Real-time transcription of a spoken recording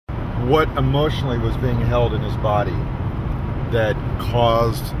what emotionally was being held in his body that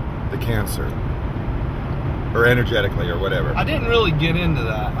caused the cancer, or energetically, or whatever. I didn't really get into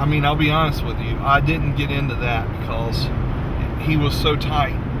that. I mean, I'll be honest with you. I didn't get into that because he was so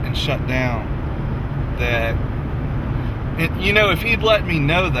tight and shut down that, you know, if he'd let me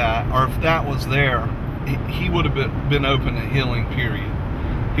know that, or if that was there, he would have been open to healing, period.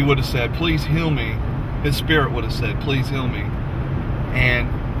 He would have said, please heal me. His spirit would have said, please heal me.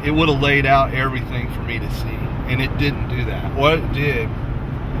 And it would have laid out everything for me to see. And it didn't do that. What it did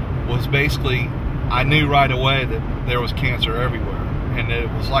was basically, I knew right away that there was cancer everywhere. And it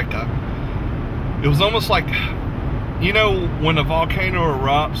was like it was almost like, you know, when a volcano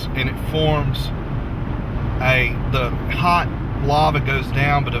erupts and it forms the hot lava goes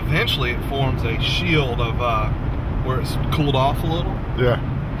down, but eventually it forms a shield of where it's cooled off a little. Yeah.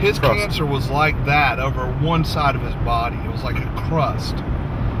 His cancer was like that over one side of his body. It was like a crust.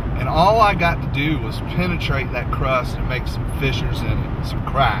 And all I got to do was penetrate that crust and make some fissures in it, some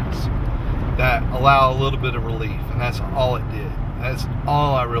cracks that allow a little bit of relief. And that's all it did. That's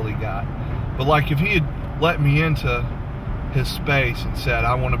all I really got. But like if he had let me into his space and said,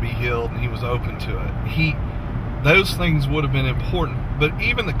 I want to be healed, and he was open to it, those things would have been important. But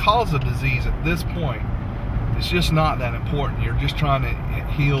even the cause of disease at this point, it's just not that important. You're just trying to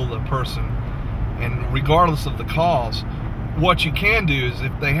heal the person. And regardless of the cause, what you can do is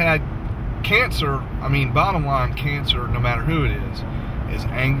if they had cancer, I mean, bottom line, cancer, no matter who it is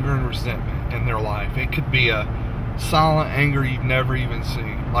anger and resentment in their life. It could be a silent anger you've never even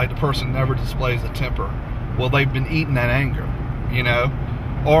seen. Like the person never displays a temper. Well, they've been eating that anger, you know?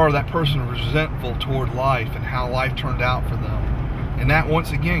 Or that person is resentful toward life and how life turned out for them. And that,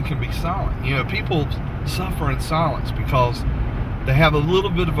 once again, can be silent. You know, people suffer in silence because they have a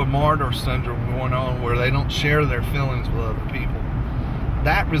little bit of a martyr syndrome going on where they don't share their feelings with other people.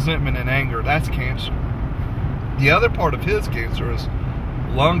 That resentment and anger, that's cancer. The other part of his cancer is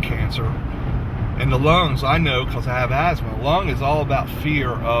lung cancer. And the lungs, I know because I have asthma, lung is all about fear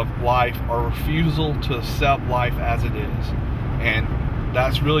of life or refusal to accept life as it is. And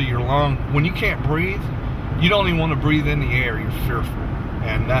that's really your lung. When you can't breathe, you don't even want to breathe in the air. You're fearful.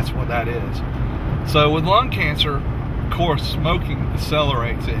 And that's what that is. So with lung cancer, of course, smoking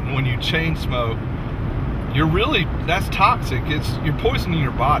accelerates it. And when you chain smoke, that's toxic. You're poisoning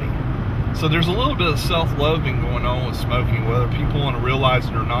your body. So there's a little bit of self-loathing going on with smoking, whether people want to realize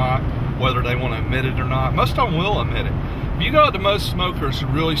it or not, whether they want to admit it or not. Most of them will admit it. If you go to most smokers who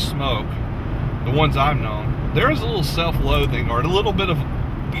really smoke, the ones I've known, there is a little self-loathing or a little bit of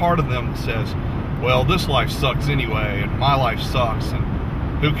part of them that says, well, this life sucks anyway, and my life sucks, and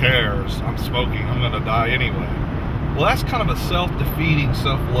who cares? I'm smoking, I'm going to die anyway. Well, that's kind of a self-defeating,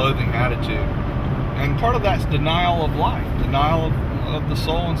 self-loathing attitude. And part of that's denial of life, denial of the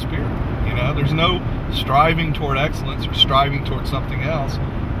soul and spirit. You know, there's no striving toward excellence or striving toward something else.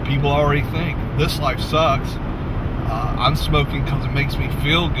 People already think, this life sucks. I'm smoking because it makes me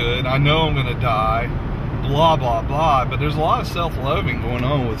feel good. I know I'm going to die. Blah, blah, blah. But there's a lot of self-loathing going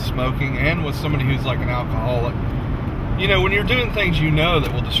on with smoking and with somebody who's like an alcoholic. You know, when you're doing things you know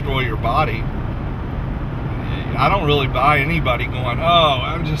that will destroy your body, I don't really buy anybody going, oh,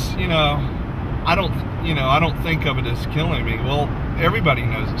 I'm just, I don't think of it as killing me. Well, everybody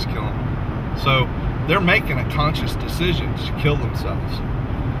knows it's killing them. So they're making a conscious decision to kill themselves.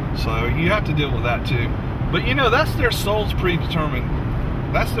 So you have to deal with that too. But that's their soul's predetermined.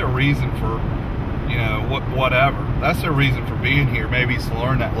 That's their reason for, whatever. That's their reason for being here. Maybe it's to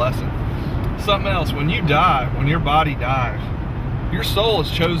learn that lesson. Something else, when you die, when your body dies, your soul has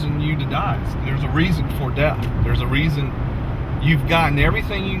chosen you to die. There's a reason for death. There's a reason. You've gotten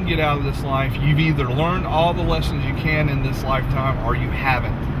everything you can get out of this life. You've either learned all the lessons you can in this lifetime or you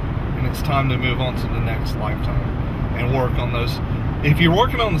haven't. And it's time to move on to the next lifetime and work on those. If you're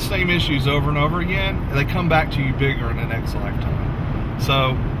working on the same issues over and over again, they come back to you bigger in the next lifetime.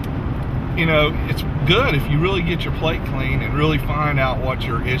 So, it's good if you really get your plate clean and really find out what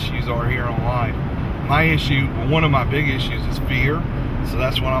your issues are here in life. One of my big issues is fear. So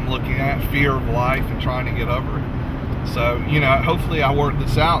that's what I'm looking at, fear of life and trying to get over it. So, hopefully I work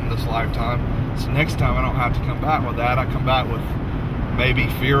this out in this lifetime. So next time I don't have to come back with that. I come back with maybe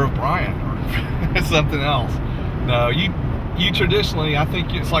fear of Brian or something else. No, you traditionally, I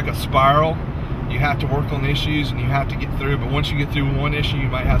think it's like a spiral. You have to work on issues and you have to get through. But once you get through one issue, you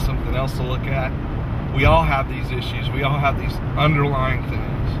might have something else to look at. We all have these issues. We all have these underlying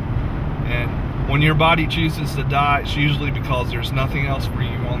things. And when your body chooses to die, it's usually because there's nothing else for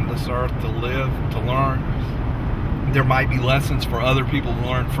you on this earth to live, to learn. There might be lessons for other people to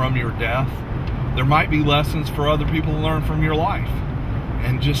learn from your death. There might be lessons for other people to learn from your life.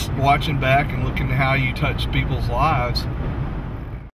 And just watching back and looking at how you touch people's lives,